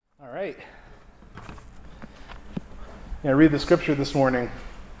right. I read the scripture this morning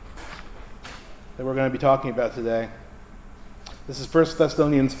that we're going to be talking about today. This is 1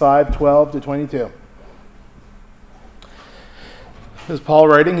 Thessalonians 5:12-22. This is Paul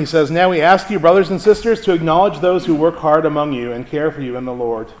writing. He says, "Now we ask you, brothers and sisters, to acknowledge those who work hard among you and care for you in the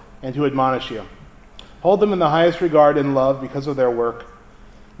Lord, and to admonish you. Hold them in the highest regard and love because of their work.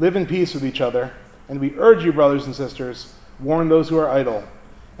 Live in peace with each other. And we urge you, brothers and sisters, warn those who are idle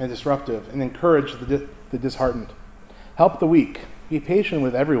and disruptive, and encourage the disheartened. Help the weak. Be patient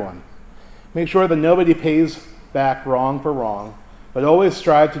with everyone. Make sure that nobody pays back wrong for wrong, but always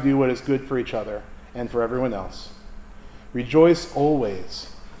strive to do what is good for each other and for everyone else. Rejoice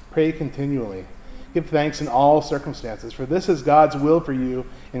always. Pray continually. Give thanks in all circumstances, for this is God's will for you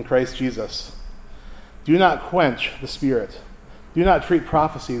in Christ Jesus. Do not quench the Spirit. Do not treat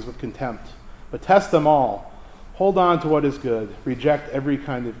prophecies with contempt, but test them all. Hold on to what is good. Reject every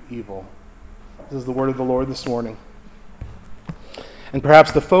kind of evil." This is the word of the Lord this morning. And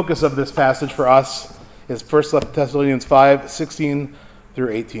perhaps the focus of this passage for us is 1 Thessalonians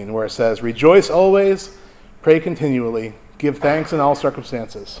 5:16-18, where it says, "Rejoice always, pray continually, give thanks in all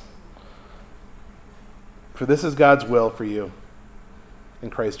circumstances. For this is God's will for you in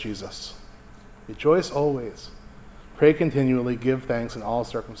Christ Jesus." Rejoice always, pray continually, give thanks in all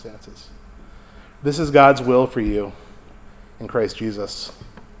circumstances. This is God's will for you in Christ Jesus.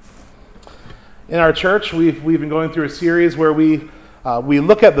 In our church, we've been going through a series where we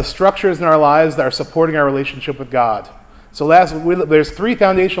look at the structures in our lives that are supporting our relationship with God. So there's three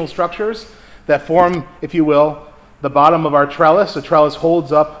foundational structures that form, if you will, the bottom of our trellis. The trellis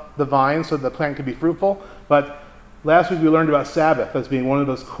holds up the vine so the plant can be fruitful. But last week we learned about Sabbath as being one of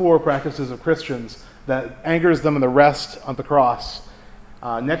those core practices of Christians that anchors them in the rest on the cross.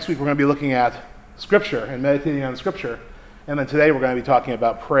 Next week we're going to be looking at Scripture and meditating on Scripture. And then today we're going to be talking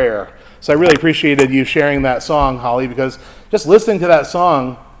about prayer. So I really appreciated you sharing that song, Holly, because just listening to that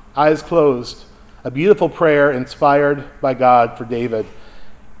song, eyes closed, a beautiful prayer inspired by God for David.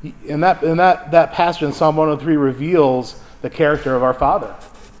 And that passage in Psalm 103 reveals the character of our Father,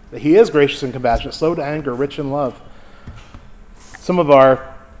 that He is gracious and compassionate, slow to anger, rich in love. Some of our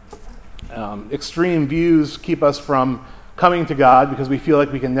extreme views keep us from coming to God because we feel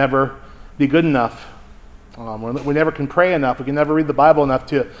like we can never be good enough. We never can pray enough. We can never read the Bible enough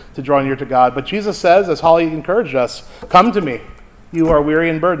to draw near to God. But Jesus says, as Holly encouraged us, "Come to me, you who are weary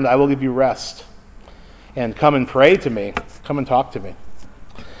and burdened, I will give you rest. And come and pray to me. Come and talk to me."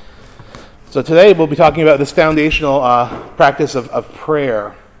 So today we'll be talking about this foundational practice of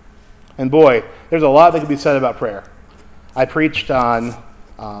prayer. And boy, there's a lot that can be said about prayer. I preached on,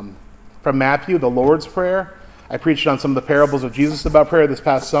 from Matthew, the Lord's Prayer. I preached on some of the parables of Jesus about prayer this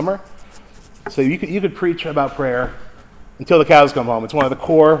past summer. So you could preach about prayer until the cows come home. It's one of the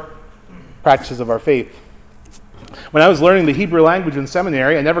core practices of our faith. When I was learning the Hebrew language in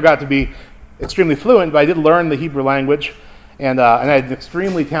seminary, I never got to be extremely fluent, but I did learn the Hebrew language, and I had an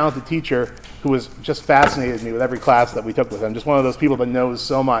extremely talented teacher who was just fascinated me with every class that we took with him. Just one of those people that knows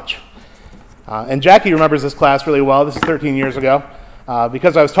so much. And Jackie remembers this class really well. This is 13 years ago,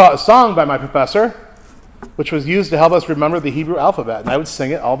 because I was taught a song by my professor, which was used to help us remember the Hebrew alphabet, and I would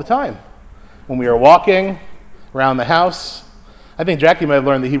sing it all the time. When we were walking around the house, I think Jackie might have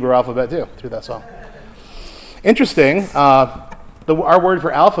learned the Hebrew alphabet too, through that song. Interesting, our word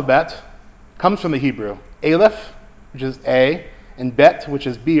for alphabet comes from the Hebrew. Aleph, which is A, and Bet, which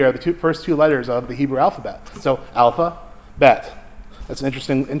is B, are the first two letters of the Hebrew alphabet. So alpha, bet. That's an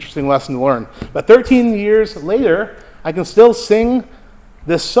interesting lesson to learn. But 13 years later, I can still sing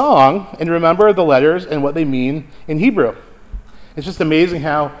this song and remember the letters and what they mean in Hebrew. It's just amazing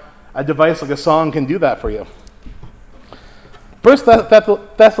how a device like a song can do that for you. 1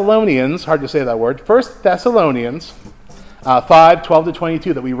 Thessalonians, hard to say that word, 1 Thessalonians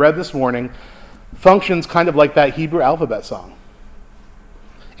 5:12-22 that we read this morning functions kind of like that Hebrew alphabet song,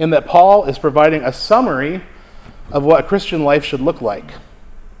 in that Paul is providing a summary of what a Christian life should look like.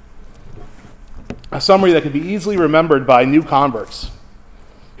 A summary that could be easily remembered by new converts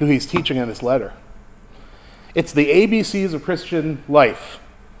who he's teaching in this letter. It's the ABCs of Christian life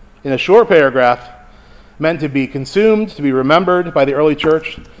in a short paragraph, meant to be consumed, to be remembered by the early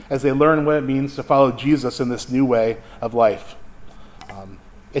church as they learn what it means to follow Jesus in this new way of life.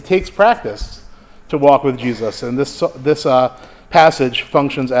 It takes practice to walk with Jesus, and this passage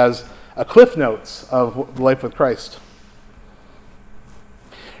functions as a cliff notes of life with Christ.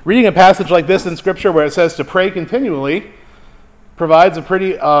 Reading a passage like this in Scripture where it says to pray continually provides a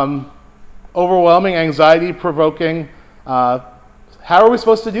pretty overwhelming, anxiety-provoking how are we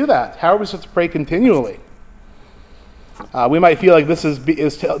supposed to do that? How are we supposed to pray continually? We might feel like this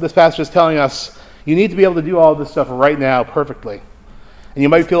passage is telling us you need to be able to do all this stuff right now perfectly. And you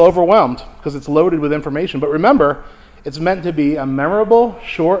might feel overwhelmed because it's loaded with information. But remember, it's meant to be a memorable,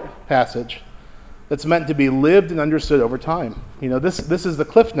 short passage that's meant to be lived and understood over time. This is the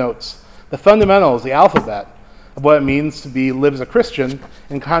cliff notes, the fundamentals, the alphabet of what it means to live as a Christian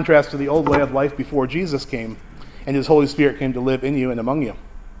in contrast to the old way of life before Jesus came and his Holy Spirit came to live in you and among you.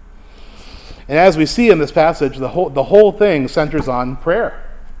 And as we see in this passage, the whole thing centers on prayer.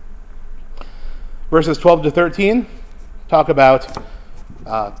 Verses 12 to 13 talk about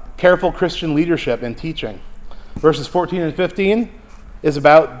careful Christian leadership and teaching. Verses 14 and 15 is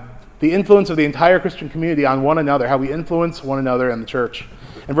about the influence of the entire Christian community on one another, how we influence one another in the church.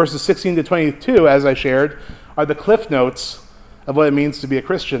 And verses 16 to 22, as I shared, are the cliff notes of what it means to be a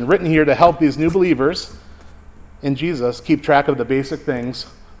Christian, written here to help these new believers in Jesus keep track of the basic things,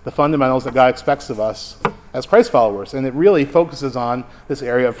 the fundamentals that God expects of us as Christ followers. And it really focuses on this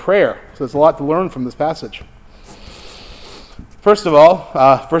area of prayer. So there's a lot to learn from this passage. First of all,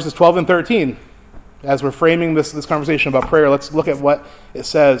 verses 12 and 13. As we're framing this conversation about prayer, let's look at what it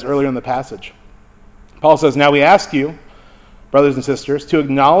says earlier in the passage. Paul says, "Now we ask you, brothers and sisters, to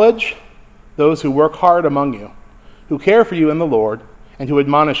acknowledge those who work hard among you, who care for you in the Lord, and who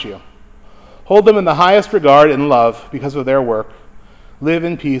admonish you. Hold them in the highest regard and love because of their work. Live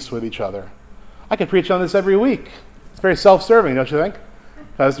in peace with each other." I could preach on this every week. It's very self-serving, don't you think?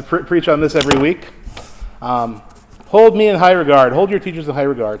 If I was to preach on this every week. Hold me in high regard. Hold your teachers in high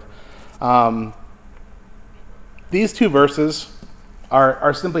regard. These two verses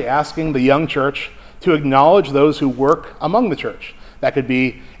are simply asking the young church to acknowledge those who work among the church. That could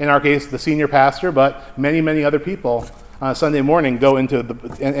be, in our case, the senior pastor, but many, many other people on Sunday morning go into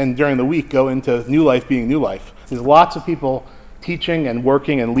and during the week go into New Life being New Life. There's lots of people teaching and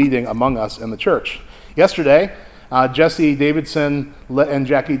working and leading among us in the church. Yesterday, Jesse Davidson and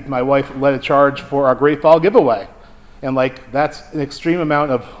Jackie, my wife, led a charge for our Great Fall giveaway. And that's an extreme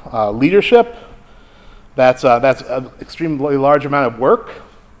amount of leadership. That's an extremely large amount of work.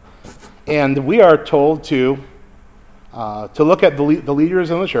 And we are told to look at the leaders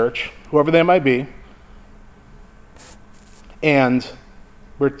in the church, whoever they might be, and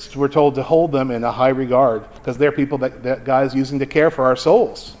we're told to hold them in a high regard because they're people that God is using to care for our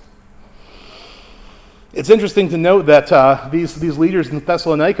souls. It's interesting to note that these leaders in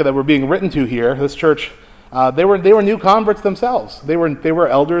Thessalonica that were being written to here, this church, they were new converts themselves. They were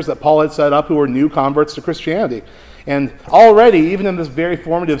elders that Paul had set up who were new converts to Christianity. And already, even in this very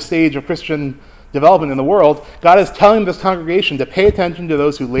formative stage of Christian development in the world, God is telling this congregation to pay attention to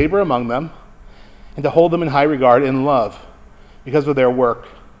those who labor among them and to hold them in high regard in love because of their work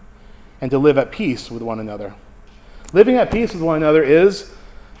and to live at peace with one another. Living at peace with one another is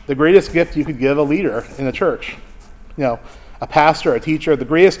the greatest gift you could give a leader in a church. A pastor, a teacher, the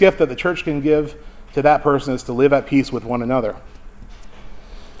greatest gift that the church can give to that person is to live at peace with one another.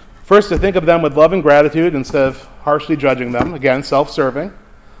 First, to think of them with love and gratitude instead of harshly judging them. Again, self-serving.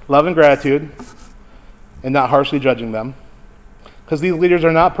 Love and gratitude and not harshly judging them. Because these leaders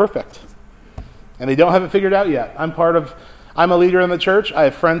are not perfect. And they don't have it figured out yet. I'm a leader in the church. I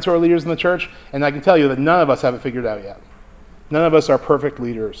have friends who are leaders in the church. And I can tell you that none of us have it figured out yet. None of us are perfect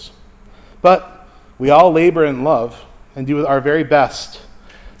leaders. But we all labor in love and do our very best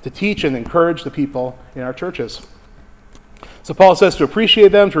to teach and encourage the people in our churches. So Paul says to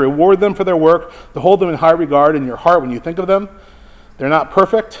appreciate them, to reward them for their work, to hold them in high regard in your heart when you think of them. They're not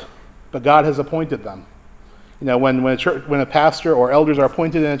perfect, but God has appointed them. When a pastor or elders are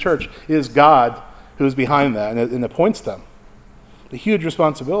appointed in a church, it is God who is behind that and appoints them. A huge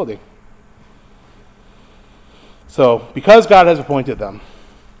responsibility. So, because God has appointed them,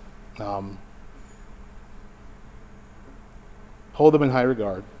 hold them in high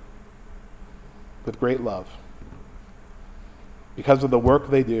regard with great love because of the work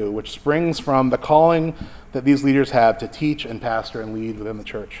they do, which springs from the calling that these leaders have to teach and pastor and lead within the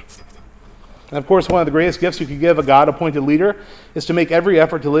church. And of course, one of the greatest gifts you could give a God-appointed leader is to make every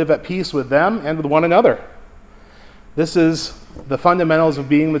effort to live at peace with them and with one another. This is the fundamentals of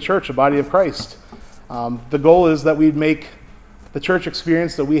being the church, a body of Christ. The goal is that we'd make the church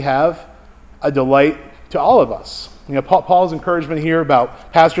experience that we have a delight to all of us. Paul's encouragement here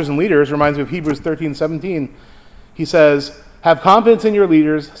about pastors and leaders reminds me of Hebrews 13:17. He says, "Have confidence in your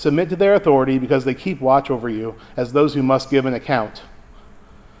leaders, submit to their authority because they keep watch over you as those who must give an account.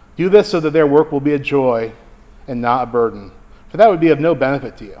 Do this so that their work will be a joy and not a burden, for that would be of no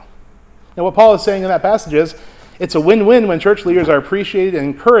benefit to you." Now what Paul is saying in that passage is, it's a win-win when church leaders are appreciated and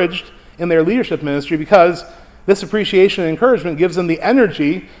encouraged in their leadership ministry because this appreciation and encouragement gives them the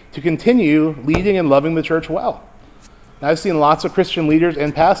energy to continue leading and loving the church well. And I've seen lots of Christian leaders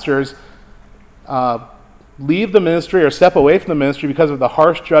and pastors leave the ministry or step away from the ministry because of the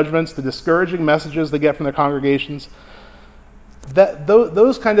harsh judgments, the discouraging messages they get from their congregations. That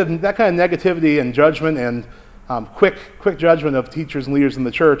kind of negativity and judgment and quick judgment of teachers and leaders in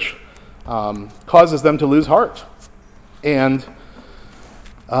the church causes them to lose heart. And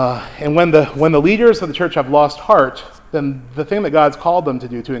when the leaders of the church have lost heart, then the thing that God's called them to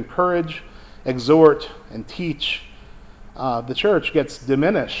do, to encourage, exhort, and teach the church, gets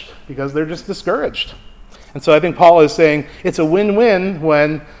diminished because they're just discouraged. And so I think Paul is saying it's a win-win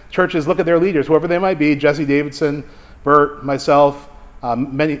when churches look at their leaders, whoever they might be, Jesse Davidson, Bert, myself,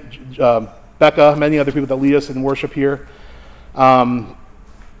 Becca, many other people that lead us in worship here,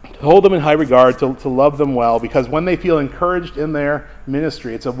 hold them in high regard, to love them well, because when they feel encouraged in their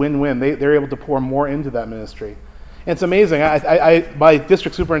ministry, it's a win-win. They're able to pour more into that ministry. And it's amazing. My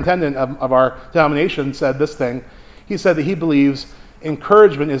district superintendent of our denomination said this thing. He said that he believes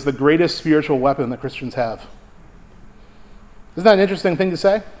encouragement is the greatest spiritual weapon that Christians have. Isn't that an interesting thing to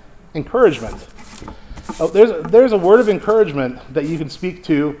say? Encouragement. Oh, there's a word of encouragement that you can speak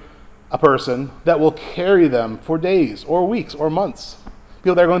to a person that will carry them for days or weeks or months.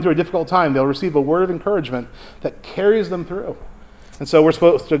 People that are going through a difficult time, they'll receive a word of encouragement that carries them through. And so we're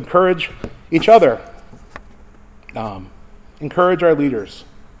supposed to encourage each other, encourage our leaders.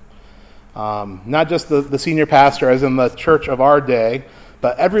 Not just the senior pastor as in the church of our day,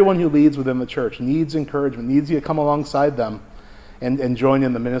 but everyone who leads within the church needs encouragement, needs you to come alongside them and join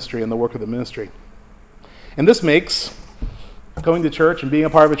in the ministry and the work of the ministry. And this makes going to church and being a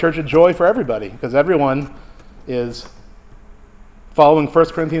part of a church a joy for everybody, because everyone is following 1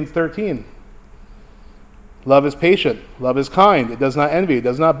 Corinthians 13. Love is patient. Love is kind. It does not envy. It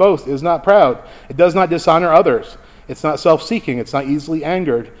does not boast. It is not proud. It does not dishonor others. It's not self-seeking. It's not easily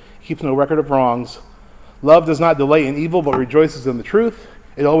angered. It keeps no record of wrongs. Love does not delight in evil, but rejoices in the truth.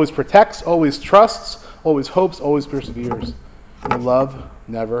 It always protects, always trusts, always hopes, always perseveres. And love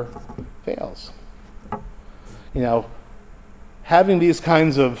never fails. Having these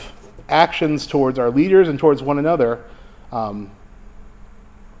kinds of actions towards our leaders and towards one another,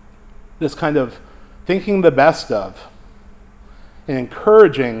 this kind of thinking the best of and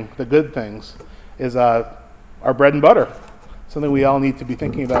encouraging the good things is our bread and butter, something we all need to be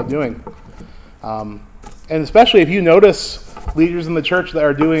thinking about doing. And especially if you notice leaders in the church that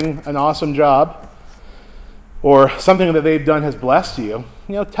are doing an awesome job, or something that they've done has blessed you,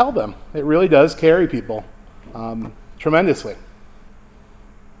 tell them. It really does carry people tremendously.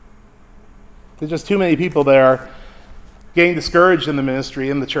 There's just too many people that are getting discouraged in the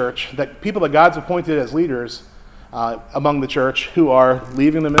ministry, in the church, that people that God's appointed as leaders among the church who are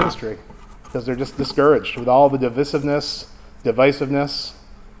leaving the ministry because they're just discouraged with all the divisiveness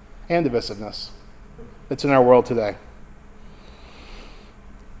that's in our world today.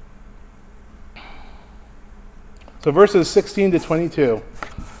 So verses 16 to 22,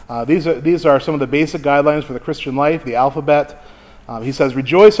 these are some of the basic guidelines for the Christian life, the alphabet. He says,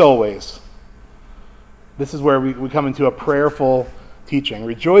 rejoice always. This is where we come into a prayerful teaching.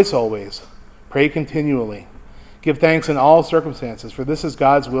 Rejoice always. Pray continually. Give thanks in all circumstances, for this is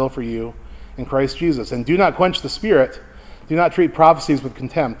God's will for you in Christ Jesus. And do not quench the Spirit. Do not treat prophecies with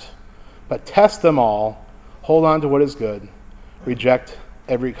contempt, but test them all. Hold on to what is good. Reject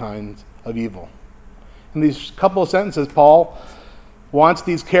every kind of evil. In these couple of sentences, Paul wants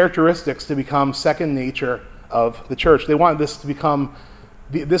these characteristics to become second nature of the church. They want this to become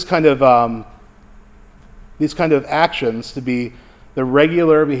these kind of actions to be the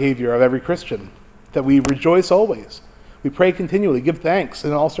regular behavior of every Christian, that we rejoice always, we pray continually, give thanks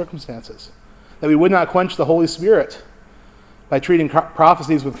in all circumstances, that we would not quench the Holy Spirit by treating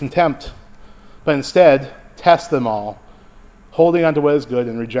prophecies with contempt, but instead test them all, holding on to what is good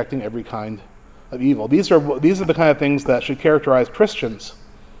and rejecting every kind of evil. These are the kind of things that should characterize Christians.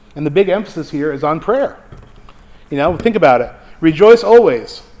 And the big emphasis here is on prayer. Think about it. Rejoice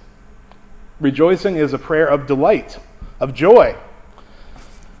always. Rejoicing is a prayer of delight, of joy.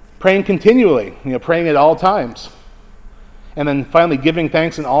 Praying continually, praying at all times. And then finally, giving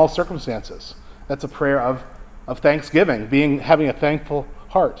thanks in all circumstances. That's a prayer of thanksgiving, having a thankful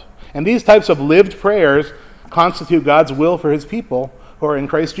heart. And these types of lived prayers constitute God's will for his people who are in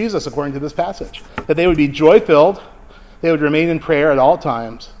Christ Jesus, according to this passage. That they would be joy-filled, they would remain in prayer at all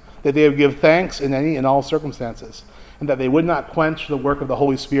times, that they would give thanks in any and all circumstances, and that they would not quench the work of the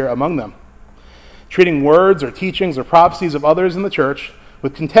Holy Spirit among them. Treating words or teachings or prophecies of others in the church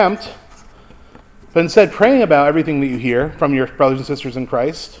with contempt, but instead praying about everything that you hear from your brothers and sisters in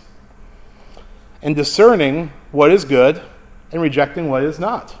Christ, and discerning what is good and rejecting what is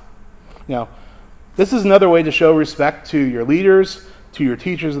not. This is another way to show respect to your leaders, to your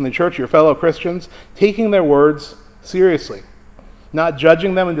teachers in the church, your fellow Christians, taking their words seriously, not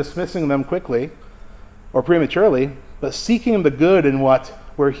judging them and dismissing them quickly or prematurely, but seeking the good in what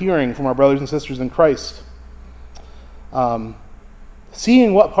we're hearing from our brothers and sisters in Christ.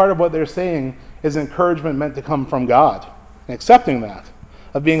 Seeing what part of what they're saying is encouragement meant to come from God, and accepting that,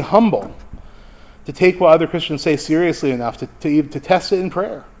 of being humble, to take what other Christians say seriously enough to test it in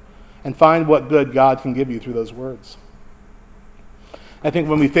prayer and find what good God can give you through those words. I think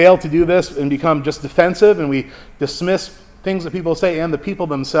when we fail to do this and become just defensive and we dismiss things that people say and the people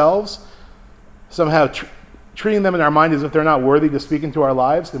themselves, somehow treating them in our mind as if they're not worthy to speak into our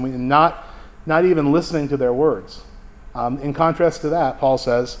lives, and we're not even listening to their words. In contrast to that, Paul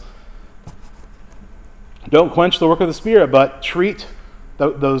says, don't quench the work of the Spirit, but treat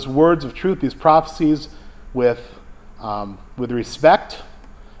those words of truth, these prophecies, with respect.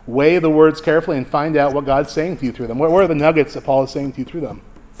 Weigh the words carefully and find out what God's saying to you through them. What are the nuggets that Paul is saying to you through them?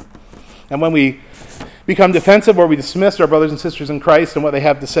 And when we become defensive or we dismiss our brothers and sisters in Christ and what they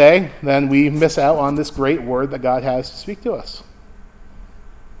have to say, then we miss out on this great word that God has to speak to us.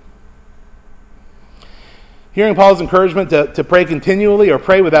 Hearing Paul's encouragement to pray continually or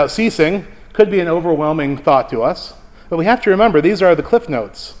pray without ceasing could be an overwhelming thought to us. But we have to remember, these are the cliff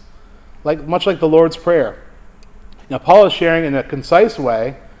notes, much like the Lord's Prayer. Now, Paul is sharing in a concise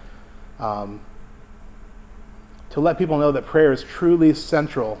way to let people know that prayer is truly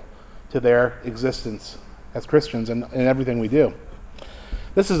central to their existence as Christians and everything we do.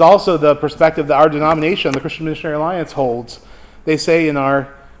 This is also the perspective that our denomination, the Christian Missionary Alliance, holds. They say in our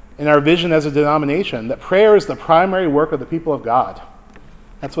vision as a denomination that prayer is the primary work of the people of God.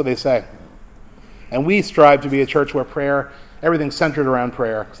 That's what they say. And we strive to be a church where everything's centered around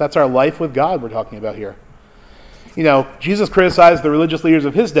prayer. So that's our life with God we're talking about here. Jesus criticized the religious leaders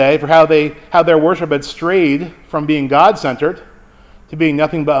of his day for how their worship had strayed from being God-centered to being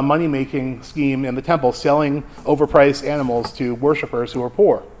nothing but a money-making scheme in the temple, selling overpriced animals to worshipers who were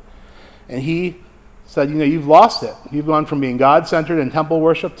poor. And he said, you've lost it. You've gone from being God-centered and temple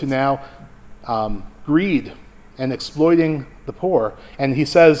worship to now greed and exploiting the poor. And he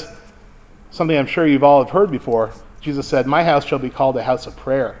says something I'm sure you've all have heard before. Jesus said, my house shall be called a house of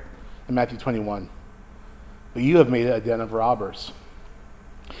prayer in Matthew 21. But you have made it a den of robbers.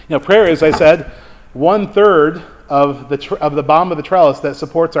 Prayer is, I said, 1/3 of the bomb of the trellis that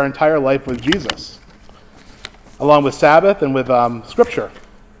supports our entire life with Jesus, along with Sabbath and with Scripture.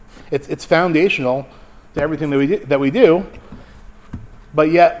 It's foundational to everything that we do, but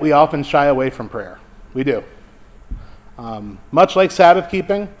yet we often shy away from prayer. We do. Much like Sabbath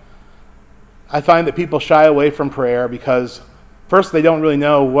keeping, I find that people shy away from prayer because, first, they don't really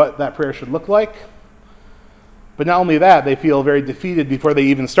know what that prayer should look like. But not only that, they feel very defeated before they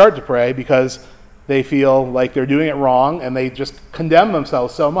even start to pray because they feel like they're doing it wrong and they just condemn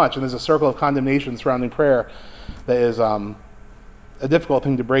themselves so much. And there's a circle of condemnation surrounding prayer that is a difficult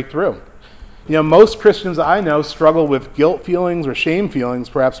thing to break through. Most Christians I know struggle with guilt feelings or shame feelings,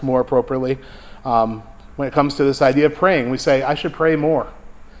 perhaps more appropriately, when it comes to this idea of praying. We say, I should pray more.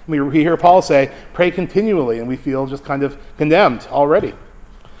 We hear Paul say, pray continually, and we feel just kind of condemned already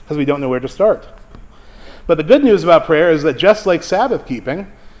because we don't know where to start. But the good news about prayer is that just like Sabbath keeping,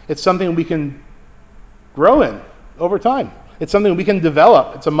 it's something we can grow in over time. It's something we can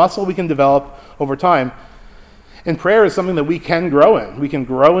develop. It's a muscle we can develop over time. And prayer is something that we can grow in. We can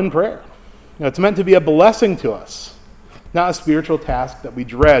grow in prayer. It's meant to be a blessing to us, not a spiritual task that we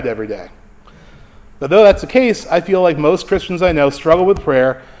dread every day. But though that's the case, I feel like most Christians I know struggle with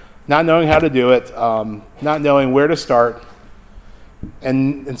prayer, not knowing how to do it, not knowing where to start,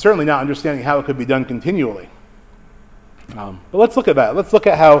 and certainly not understanding how it could be done continually. But let's look at that. Let's look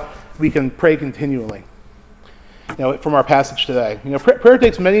at how we can pray continually. From our passage today. Prayer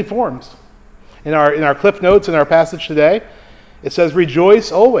takes many forms. In our cliff notes in our passage today, it says,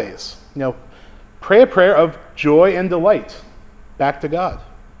 rejoice always. Pray a prayer of joy and delight back to God.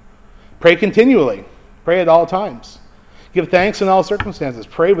 Pray continually. Pray at all times. Give thanks in all circumstances.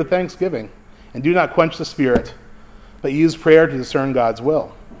 Pray with thanksgiving. And do not quench the Spirit, but use prayer to discern God's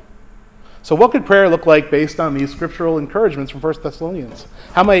will. So what could prayer look like based on these scriptural encouragements from 1 Thessalonians?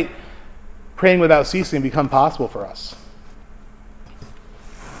 How might praying without ceasing become possible for us?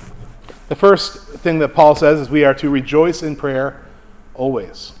 The first thing that Paul says is we are to rejoice in prayer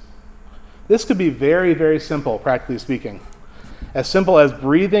always. This could be very, very simple, practically speaking. As simple as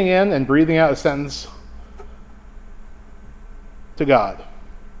breathing in and breathing out a sentence to God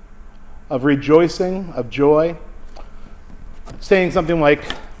of rejoicing, of joy, saying something like,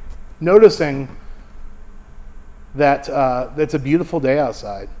 noticing that it's a beautiful day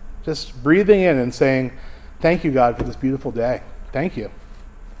outside, Just breathing in and saying, thank you, God, for this beautiful day. Thank you.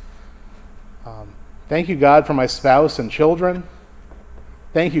 Thank you, God, for my spouse and children.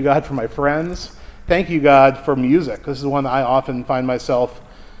 Thank you, God, for my friends. Thank you, God, for music. This is one that I often find myself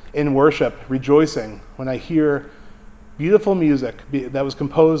in worship, rejoicing when I hear beautiful music that was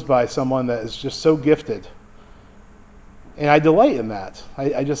composed by someone that is just so gifted. And I delight in that.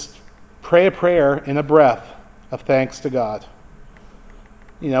 I just pray a prayer in a breath of thanks to God.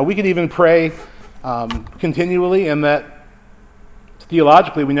 We could even pray continually, in that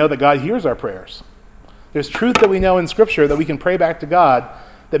theologically we know that God hears our prayers. There's truth that we know in Scripture that we can pray back to God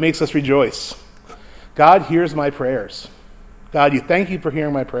that makes us rejoice. God hears my prayers. God, thank you for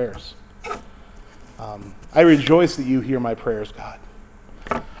hearing my prayers. I rejoice that you hear my prayers, God.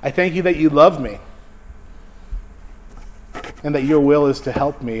 I thank you that you love me and that your will is to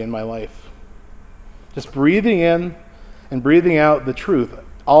help me in my life. Just breathing in and breathing out the truth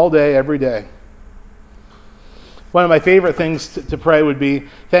all day, every day. One of my favorite things to pray would be,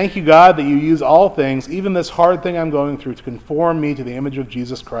 thank you, God, that you use all things, even this hard thing I'm going through, to conform me to the image of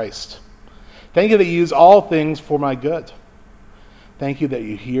Jesus Christ. Thank you that you use all things for my good. Thank you that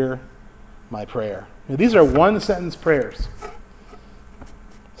you hear my prayer. These are one-sentence prayers.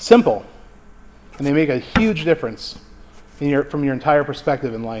 Simple. And they make a huge difference from your entire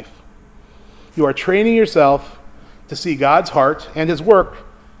perspective in life. You are training yourself to see God's heart and his work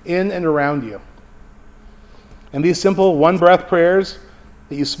in and around you. And these simple one-breath prayers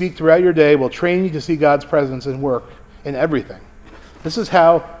that you speak throughout your day will train you to see God's presence and work in everything. This is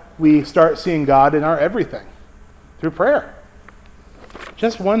how we start seeing God in our everything, through prayer.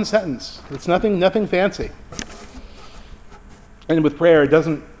 Just one sentence. It's nothing fancy. And with prayer, it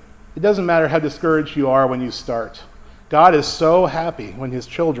doesn't matter how discouraged you are when you start. God is so happy when his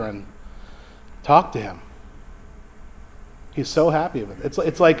children talk to him. He's so happy with it.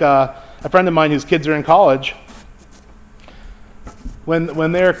 It's like a friend of mine whose kids are in college.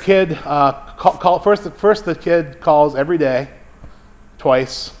 When their kid first the kid calls every day,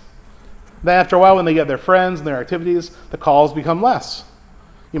 twice. Then after a while, when they get their friends and their activities, the calls become less.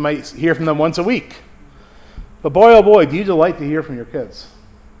 You might hear from them once a week. But boy, oh boy, do you delight to hear from your kids.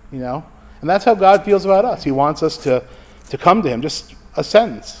 And that's how God feels about us. He wants us to come to him. Just a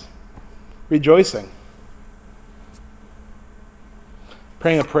sentence. Rejoicing.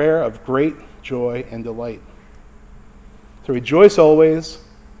 Praying a prayer of great joy and delight. So rejoice always.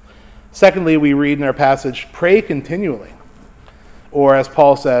 Secondly, we read in our passage, pray continually. Or as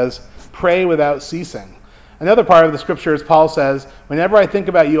Paul says, pray without ceasing. Another part of the scripture is Paul says, whenever I think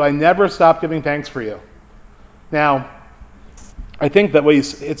about you, I never stop giving thanks for you. Now, I think that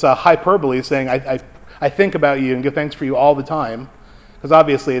it's a hyperbole saying I think about you and give thanks for you all the time, because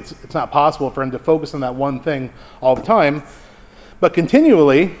obviously it's not possible for him to focus on that one thing all the time. But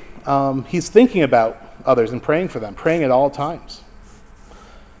continually, he's thinking about others and praying for them, praying at all times.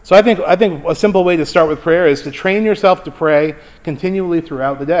 So I think a simple way to start with prayer is to train yourself to pray continually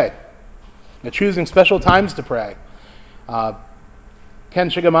throughout the day. Choosing special times to pray. Ken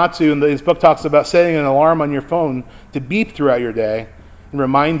Shigematsu in his book talks about setting an alarm on your phone to beep throughout your day and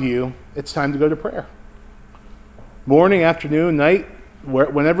remind you it's time to go to prayer. Morning, afternoon, night,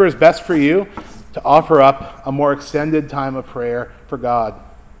 whenever is best for you, to offer up a more extended time of prayer for God.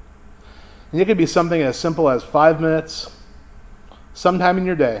 And it could be something as simple as 5 minutes, sometime in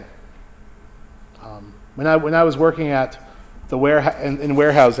your day. When I was working at the in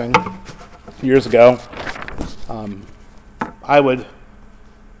warehousing years ago, I would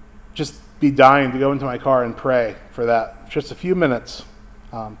just be dying to go into my car and pray for that. Just a few minutes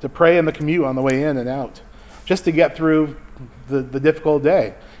to pray in the commute on the way in and out, just to get through the difficult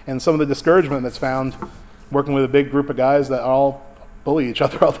day and some of the discouragement that's found working with a big group of guys that all bully each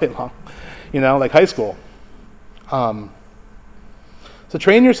other all day long, like high school. So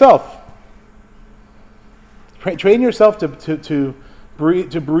train yourself. Train yourself to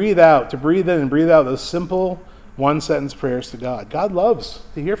breathe out, to breathe in and breathe out those simple one-sentence prayers to God. God loves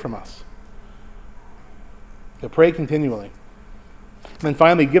to hear from us. So pray continually. And then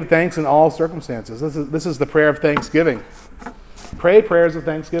finally, give thanks in all circumstances. This is the prayer of thanksgiving. Pray prayers of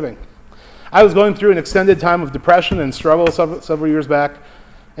thanksgiving. I was going through an extended time of depression and struggle several years back,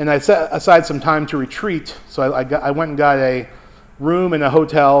 and I set aside some time to retreat. So I went and got a room in a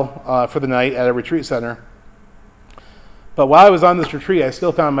hotel for the night at a retreat center. But while I was on this retreat, I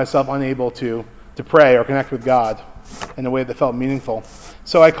still found myself unable to pray or connect with God in a way that felt meaningful.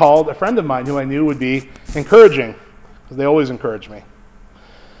 So I called a friend of mine who I knew would be encouraging, because they always encourage me.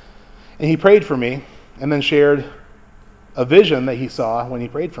 And he prayed for me and then shared a vision that he saw when he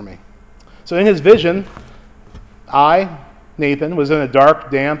prayed for me. So in his vision, I Nathan, was in a dark,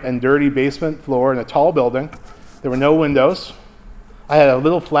 damp, and dirty basement floor in a tall building. There were no windows. I had a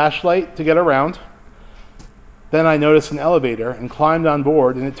little flashlight to get around. Then I noticed an elevator and climbed on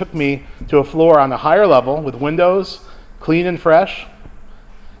board, and it took me to a floor on a higher level with windows, clean and fresh.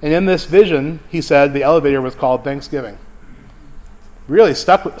 And in this vision, he said the elevator was called Thanksgiving. Really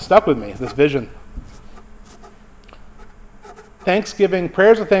stuck with me, this vision. Thanksgiving,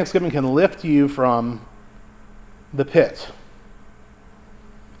 prayers of thanksgiving can lift you from the pit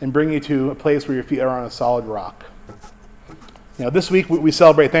and bring you to a place where your feet are on a solid rock. This week we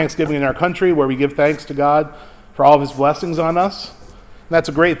celebrate Thanksgiving in our country, where we give thanks to God for all of his blessings on us. And that's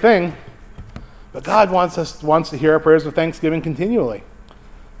a great thing. But God wants to hear our prayers of thanksgiving continually.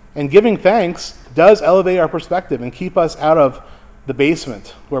 And giving thanks does elevate our perspective and keep us out of the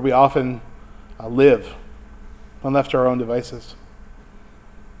basement where we often live when left to our own devices.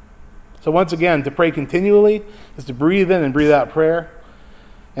 So once again, to pray continually is to breathe in and breathe out prayer.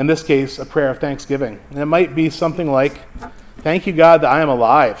 In this case, a prayer of thanksgiving. And it might be something like, thank you, God, that I am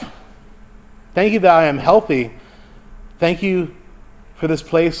alive. Thank you that I am healthy. Thank you for this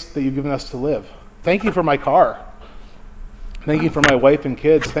place that you've given us to live. Thank you for my car. Thank you for my wife and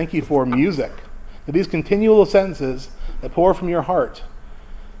kids. Thank you for music. And these continual sentences that pour from your heart,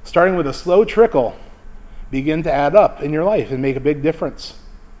 starting with a slow trickle, begin to add up in your life and make a big difference.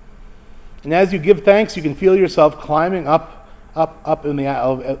 And as you give thanks, you can feel yourself climbing up in the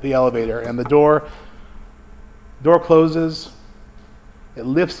elevator, and the door closes. It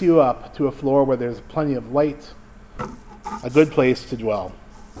lifts you up to a floor where there's plenty of light, a good place to dwell.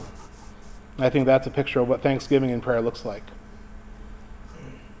 And I think that's a picture of what thanksgiving and prayer looks like.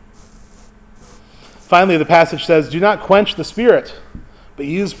 Finally, the passage says, do not quench the Spirit, but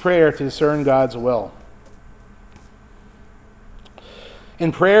use prayer to discern God's will.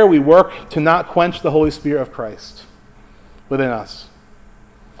 In prayer, we work to not quench the Holy Spirit of Christ within us.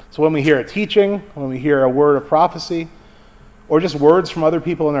 So when we hear a teaching, when we hear a word of prophecy, or just words from other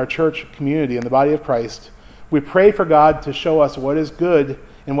people in our church community, in the body of Christ, we pray for God to show us what is good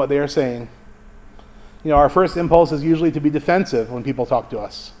in what they are saying. Our first impulse is usually to be defensive when people talk to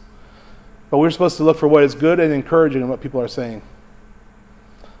us. But we're supposed to look for what is good and encouraging in what people are saying.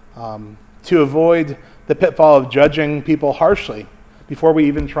 To avoid the pitfall of judging people harshly before we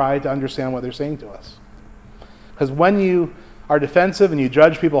even try to understand what they're saying to us. Because when you are defensive and you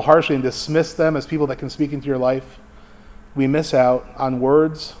judge people harshly and dismiss them as people that can speak into your life, we miss out on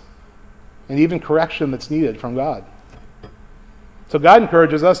words and even correction that's needed from God. So God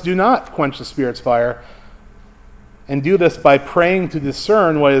encourages us, do not quench the Spirit's fire, and do this by praying to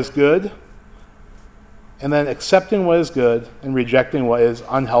discern what is good, and then accepting what is good and rejecting what is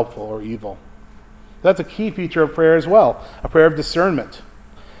unhelpful or evil. That's a key feature of prayer as well, a prayer of discernment.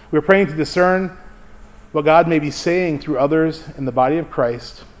 We're praying to discern what God may be saying through others in the body of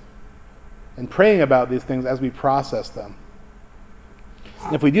Christ, and praying about these things as we process them.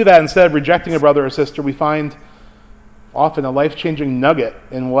 And if we do that, instead of rejecting a brother or sister, we find often a life-changing nugget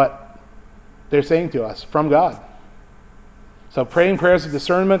in what they're saying to us from God. So praying prayers of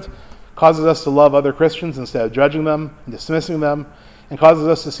discernment causes us to love other Christians instead of judging them and dismissing them, and causes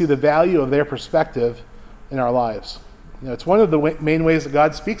us to see the value of their perspective in our lives. It's one of the main ways that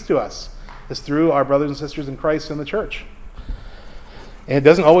God speaks to us is through our brothers and sisters in Christ in the church. And it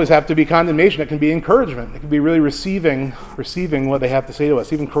doesn't always have to be condemnation. It can be encouragement. It can be really receiving what they have to say to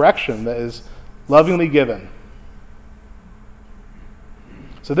us, even correction that is lovingly given.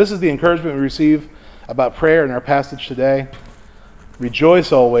 So this is the encouragement we receive about prayer in our passage today.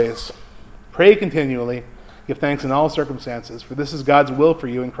 Rejoice always. Pray continually. Give thanks in all circumstances, for this is God's will for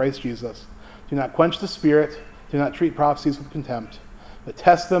you in Christ Jesus. Do not quench the Spirit. Do not treat prophecies with contempt, but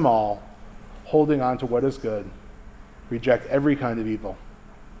test them all, holding on to what is good. Reject every kind of evil.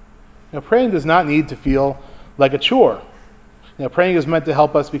 Praying does not need to feel like a chore. Praying is meant to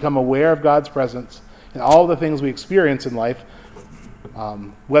help us become aware of God's presence in all the things we experience in life,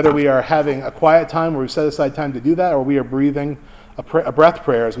 whether we are having a quiet time where we set aside time to do that, or we are breathing a breath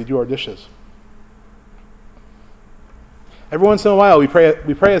prayer as we do our dishes. Every once in a while, we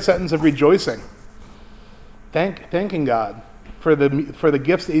pray a sentence of rejoicing, thanking God for the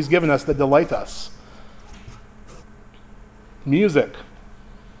gifts that He's given us that delight us. Music,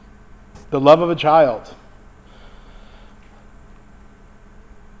 the love of a child.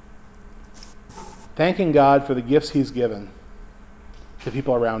 Thanking God for the gifts He's given to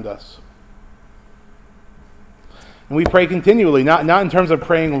people around us. And we pray continually, not in terms of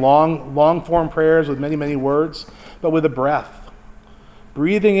praying long-form prayers with many, many words, but with a breath.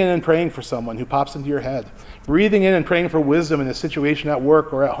 Breathing in and praying for someone who pops into your head. Breathing in and praying for wisdom in a situation at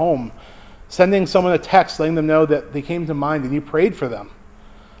work or at home. sending someone a text letting them know that they came to mind and you prayed for them,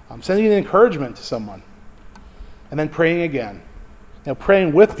 sending an encouragement to someone, and then praying again.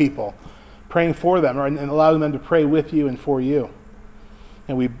 Praying with people, praying for them, and allowing them to pray with you and for you.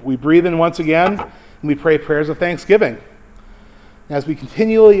 And we breathe in once again, and we pray prayers of thanksgiving. And as we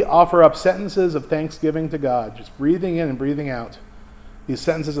continually offer up sentences of thanksgiving to God, just breathing in and breathing out, these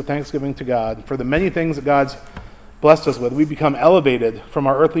sentences of thanksgiving to God for the many things that God's blessed us with, we become elevated from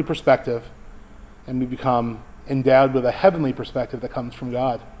our earthly perspective, and we become endowed with a heavenly perspective that comes from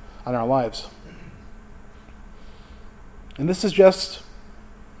God on our lives. And this is just,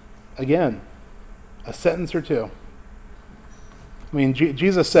 again, a sentence or two. I mean,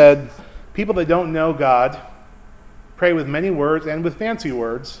 Jesus said, people that don't know God pray with many words and with fancy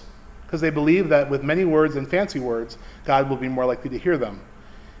words because they believe that with many words and fancy words, God will be more likely to hear them.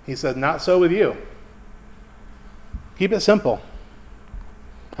 He said, not so with you. Keep it simple.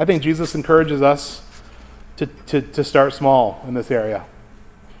 I think Jesus encourages us to start small in this area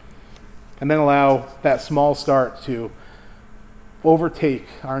and then allow that small start to overtake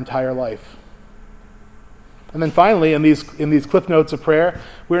our entire life. And then finally, in these cliff notes of prayer,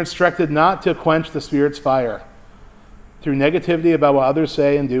 we're instructed not to quench the Spirit's fire through negativity about what others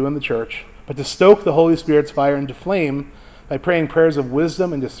say and do in the church, but to stoke the Holy Spirit's fire into flame by praying prayers of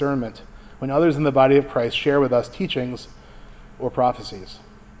wisdom and discernment when others in the body of Christ share with us teachings or prophecies.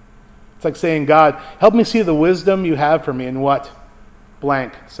 It's like saying, God, help me see the wisdom you have for me in what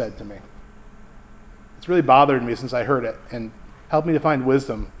blank said to me. It's really bothered me since I heard it, and help me to find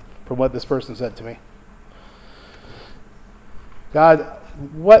wisdom for what this person said to me. God,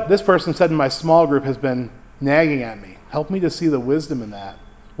 what this person said in my small group has been nagging at me. Help me to see the wisdom in that.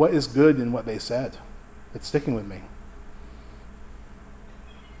 What is good in what they said? It's sticking with me.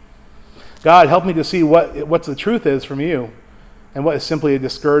 God, help me to see what the truth is from you and what is simply a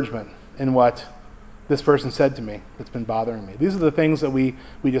discouragement in what this person said to me that's been bothering me. These are the things that we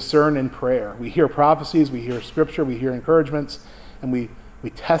discern in prayer. We hear prophecies, we hear scripture, we hear encouragements, and we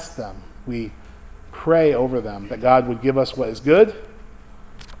test them. We pray over them that God would give us what is good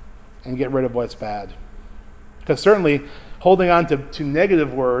and get rid of what's bad. Because certainly holding on to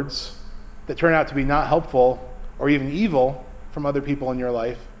negative words that turn out to be not helpful or even evil from other people in your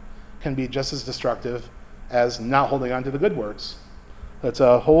life can be just as destructive as not holding on to the good words. That's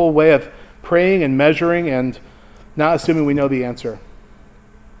a whole way of praying and measuring and not assuming we know the answer.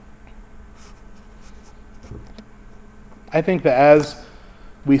 I think that as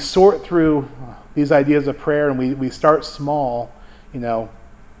we sort through these ideas of prayer and we start small,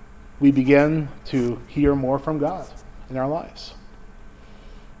 we begin to hear more from God in our lives.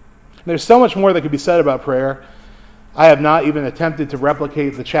 There's so much more that could be said about prayer. I have not even attempted to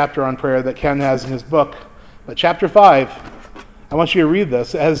replicate the chapter on prayer that Ken has in his book. But chapter 5, I want you to read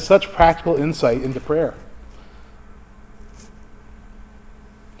this. It has such practical insight into prayer.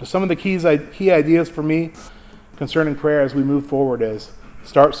 So some of the key ideas for me concerning prayer as we move forward is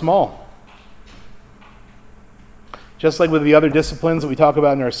start small. Just like with the other disciplines that we talk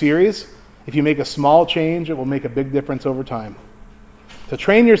about in our series, if you make a small change, it will make a big difference over time. So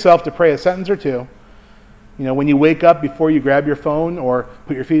train yourself to pray a sentence or two. When you wake up before you grab your phone or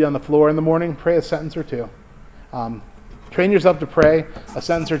put your feet on the floor in the morning, pray a sentence or two. Train yourself to pray a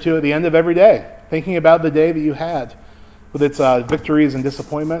sentence or two at the end of every day, thinking about the day that you had with its victories and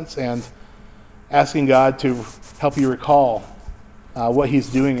disappointments, and asking God to help you recall what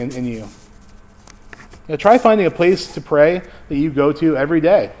he's doing in you. Try finding a place to pray that you go to every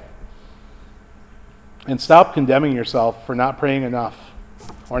day. And stop condemning yourself for not praying enough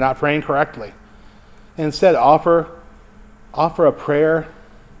or not praying correctly. And instead, offer a prayer,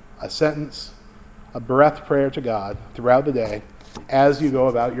 a sentence, a breath prayer to God throughout the day as you go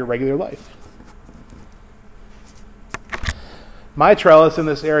about your regular life. My trellis in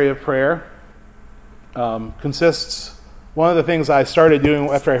this area of prayer consists, one of the things I started doing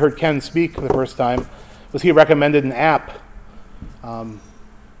after I heard Ken speak the first time was he recommended an app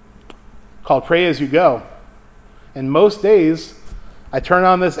called Pray As You Go. And most days, I turn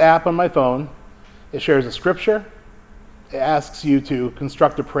on this app on my phone. It shares a scripture. It asks you to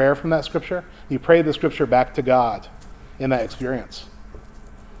construct a prayer from that scripture. You pray the scripture back to God in that experience.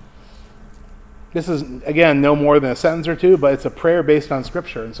 This is, again, no more than a sentence or two, but it's a prayer based on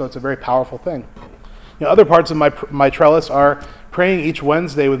scripture, and so it's a very powerful thing. Other parts of my trellis are praying each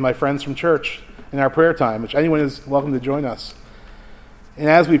Wednesday with my friends from church in our prayer time, which anyone is welcome to join us. And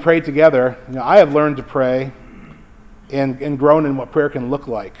as we pray together, I have learned to pray and grown in what prayer can look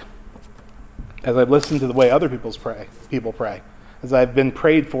like as I've listened to the way other people pray, as I've been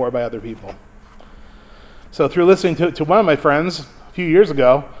prayed for by other people. So through listening to one of my friends a few years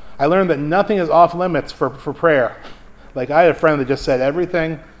ago, I learned that nothing is off limits for prayer. Like, I had a friend that just said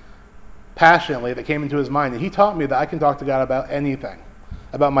everything passionately that came into his mind. And he taught me that I can talk to God about anything,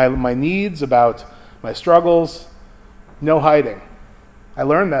 about my needs, about my struggles, no hiding. I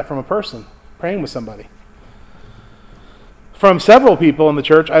learned that from a person, praying with somebody. From several people in the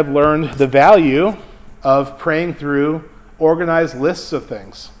church, I've learned the value of praying through organized lists of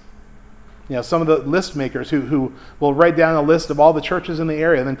things. You know, some of the list makers who will write down a list of all the churches in the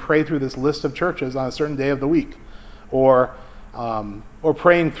area and then pray through this list of churches on a certain day of the week. Or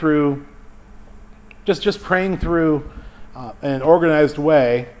praying through, just praying through in an organized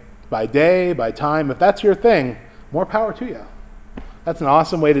way, by day, by time. If that's your thing, more power to you. That's an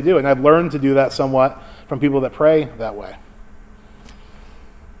awesome way to do it. And I've learned to do that somewhat from people that pray that way.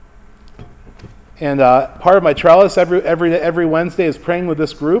 And part of my trellis every Wednesday is praying with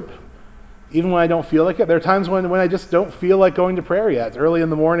this group, even when I don't feel like it. There are times when I just don't feel like going to prayer yet. It's early in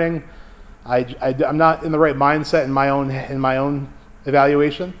the morning. I'm not in the right mindset in my own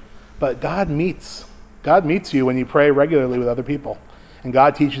evaluation. But God meets you when you pray regularly with other people, and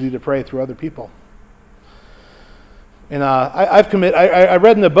God teaches you to pray through other people. And I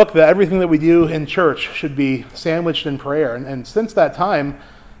read in the book that everything that we do in church should be sandwiched in prayer. And since that time,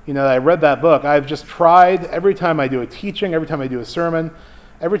 I read that book, I've just tried every time I do a teaching, every time I do a sermon,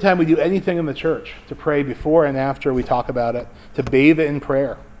 every time we do anything in the church, to pray before and after we talk about it, to bathe it in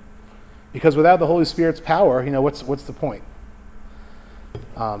prayer. Because without the Holy Spirit's power, what's the point?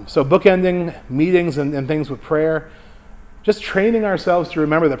 So bookending meetings and things with prayer, just training ourselves to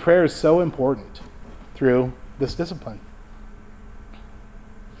remember that prayer is so important through this discipline.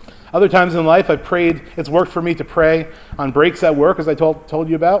 Other times in life, I've prayed. It's worked for me to pray on breaks at work, as I told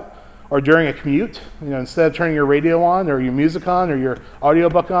you about, or during a commute. Instead of turning your radio on, or your music on, or your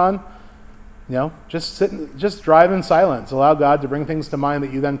audiobook on, just drive in silence. Allow God to bring things to mind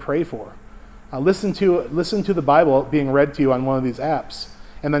that you then pray for. Listen to the Bible being read to you on one of these apps,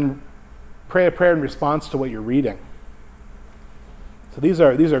 and then pray a prayer in response to what you're reading. So these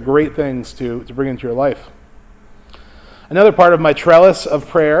are great things to bring into your life. Another part of my trellis of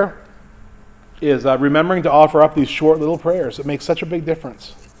prayer is remembering to offer up these short little prayers. It makes such a big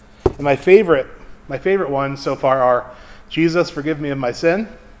difference. And my favorite ones so far are, Jesus, forgive me of my sin.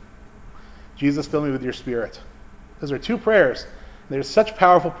 Jesus, fill me with your Spirit. Those are two prayers. They're such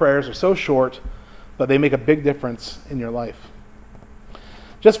powerful prayers. They're so short, but they make a big difference in your life.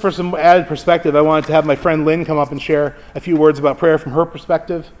 Just for some added perspective, I wanted to have my friend Lynn come up and share a few words about prayer from her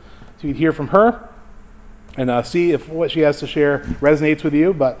perspective, so you can hear from her and see if what she has to share resonates with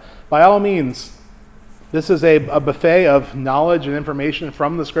you. But by all means, this is a buffet of knowledge and information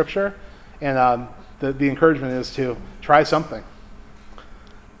from the Scripture, and the encouragement is to try something.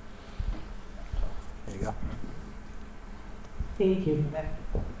 There you go. Thank you for that.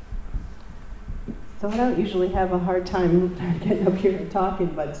 So I don't usually have a hard time getting up here and talking,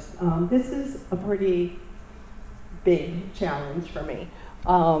 but this is a pretty big challenge for me.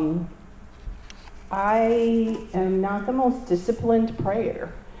 I am not the most disciplined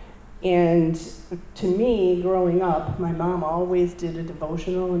prayer. And to me, growing up, my mom always did a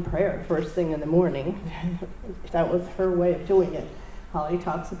devotional and prayer first thing in the morning. That was her way of doing it. Holly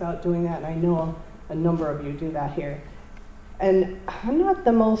talks about doing that, and I know a number of you do that here. And I'm not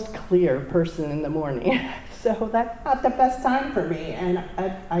the most clear person in the morning, so that's not the best time for me, and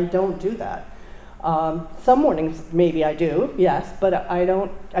I don't do that. Some mornings maybe I do, yes, but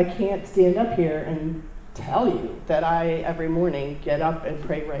I can't stand up here and tell you that I every morning get up and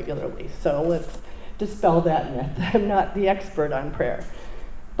pray regularly. So let's dispel that myth. I'm not the expert on prayer.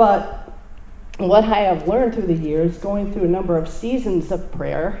 But what I have learned through the years, going through a number of seasons of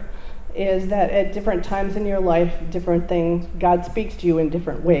prayer, is that at different times in your life, different things, God speaks to you in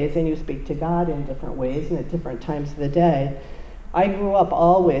different ways, and you speak to God in different ways and at different times of the day. I grew up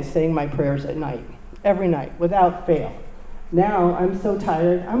always saying my prayers at night, every night, without fail. Now I'm so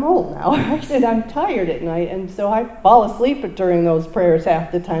tired, I'm old now. I said I'm tired at night, and so I fall asleep during those prayers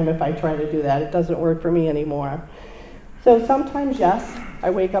half the time if I try to do that. It doesn't work for me anymore. So sometimes, yes, I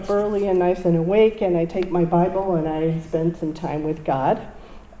wake up early and nice and awake, and I take my Bible and I spend some time with God.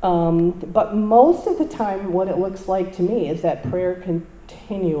 But most of the time, what it looks like to me is that prayer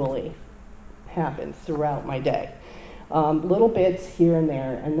continually happens throughout my day. Little bits here and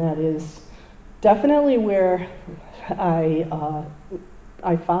there, and that is definitely where I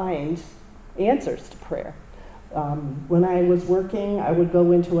find answers to prayer. When I was working, I would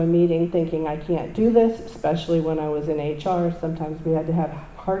go into a meeting thinking I can't do this, especially when I was in HR. Sometimes we had to have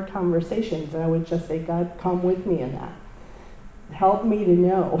hard conversations, and I would just say, God, come with me in that. Help me to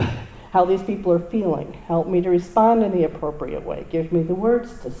know how these people are feeling. Help me to respond in the appropriate way. Give me the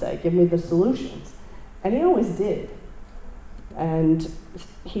words to say. Give me the solutions. And he always did. And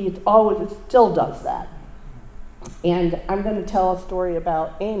he always still does that. And I'm going to tell a story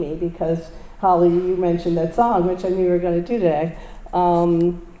about Amy because, Holly, you mentioned that song, which I knew you were going to do today.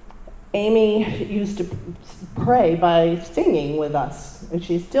 Amy used to pray by singing with us, and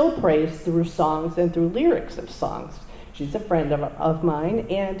she still prays through songs and through lyrics of songs. She's a friend of mine,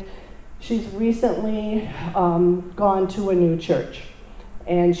 and she's recently gone to a new church.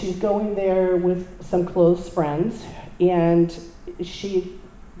 And she's going there with some close friends, and she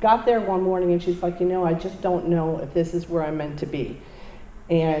got there one morning and she's like, I just don't know if this is where I'm meant to be.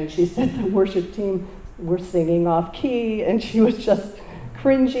 And she said the worship team were singing off key, and she was just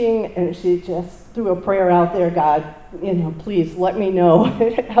cringing, and she just threw a prayer out there, God, please let me know.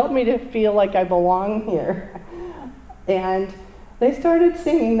 Help me to feel like I belong here. And they started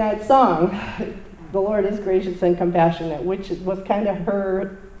singing that song, The Lord is Gracious and Compassionate, which was kind of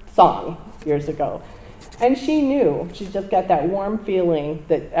her song years ago. And she knew, she just got that warm feeling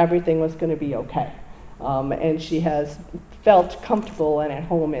that everything was going to be okay. And she has felt comfortable and at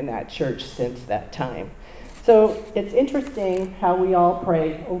home in that church since that time. So it's interesting how we all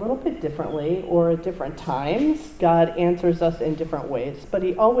pray a little bit differently or at different times. God answers us in different ways, but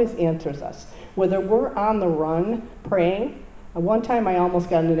he always answers us. Whether we're on the run praying, one time I almost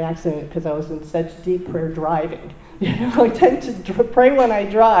got in an accident because I was in such deep prayer driving. I tend to pray when I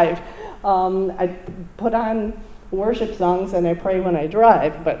drive. I put on worship songs and I pray when I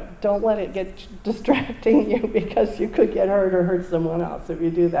drive, but don't let it get distracting you because you could get hurt or hurt someone else if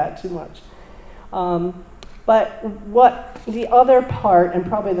you do that too much. But what the other part, and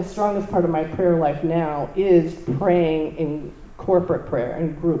probably the strongest part of my prayer life now, is praying in corporate prayer,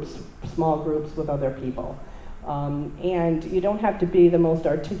 in groups, small groups with other people. And you don't have to be the most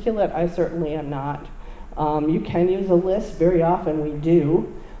articulate. I certainly am not. You can use a list. Very often we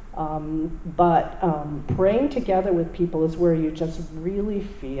do. But praying together with people is where you just really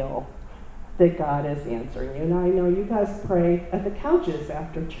feel that God is answering you. And I know you guys pray at the couches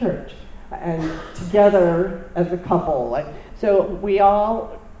after church and together as a couple. So we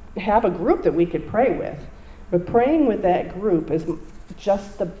all have a group that we could pray with. But praying with that group is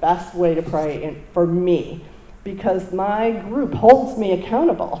just the best way to pray for me, because my group holds me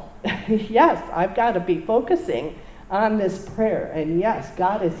accountable. Yes, I've got to be focusing on this prayer. And yes,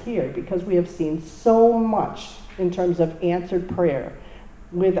 God is here because we have seen so much in terms of answered prayer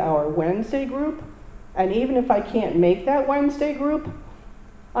with our Wednesday group. And even if I can't make that Wednesday group,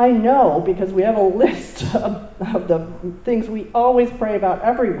 I know because we have a list of the things we always pray about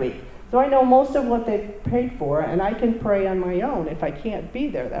every week. So I know most of what they've prayed for, and I can pray on my own if I can't be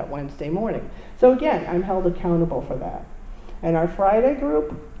there that Wednesday morning. So again, I'm held accountable for that. And our Friday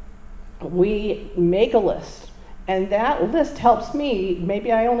group, we make a list. And that list helps me.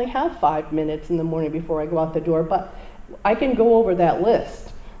 Maybe I only have 5 minutes in the morning before I go out the door, but I can go over that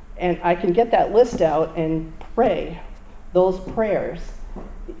list. And I can get that list out and pray those prayers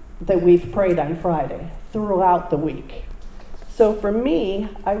that we've prayed on Friday throughout the week. So for me,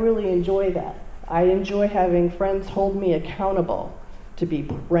 I really enjoy that. I enjoy having friends hold me accountable to be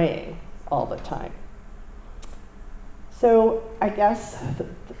praying all the time. So I guess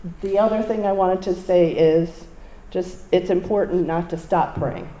the other thing I wanted to say is just it's important not to stop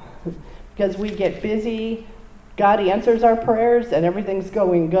praying because we get busy. God answers our prayers and everything's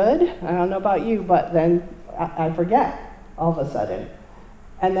going good. I don't know about you, but then I forget all of a sudden.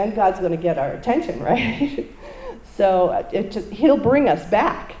 And then God's going to get our attention, right? So he'll bring us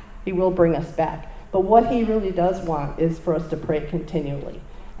back. He will bring us back. But what he really does want is for us to pray continually.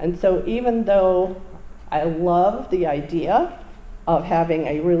 And so even though I love the idea of having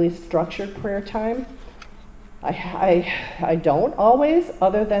a really structured prayer time, I don't always,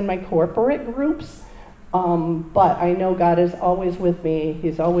 other than my corporate groups. But I know God is always with me.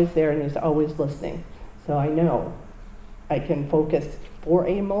 He's always there and he's always listening. So I know I can focus for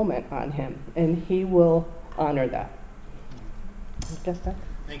a moment on him, and he will honor that. I guess that's...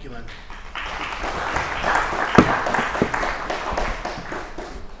 Thank you, Lynn.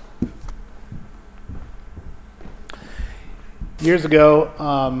 Years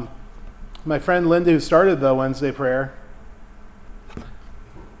ago, my friend Linda, who started the Wednesday prayer,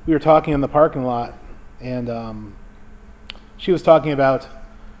 we were talking in the parking lot, and she was talking about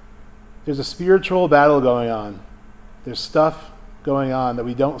there's a spiritual battle going on. There's stuff going on that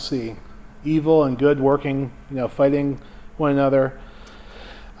we don't see. Evil and good working, fighting one another.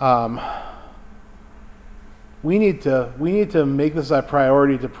 We need to make this a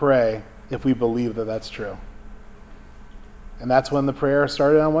priority to pray if we believe that that's true. And that's when the prayer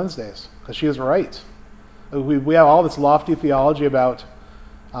started on Wednesdays, because she was right. We have all this lofty theology about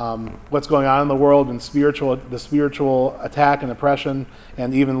what's going on in the world and the spiritual attack and oppression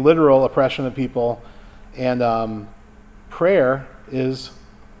and even literal oppression of people. And prayer is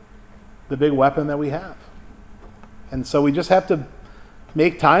the big weapon that we have. And so we just have to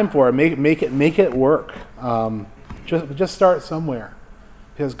make time for it, make it work. Just start somewhere.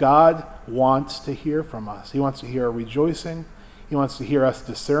 Because God wants to hear from us. He wants to hear our rejoicing. He wants to hear us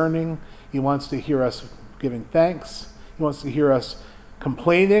discerning. He wants to hear us giving thanks. He wants to hear us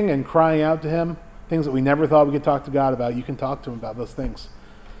complaining and crying out to him, things that we never thought we could talk to God about. You can talk to him about those things.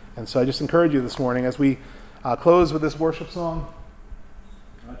 And so I just encourage you this morning as we close with this worship song,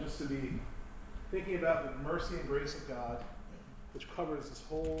 just to be thinking about the mercy and grace of God, which covers this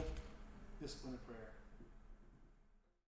whole discipline of prayer.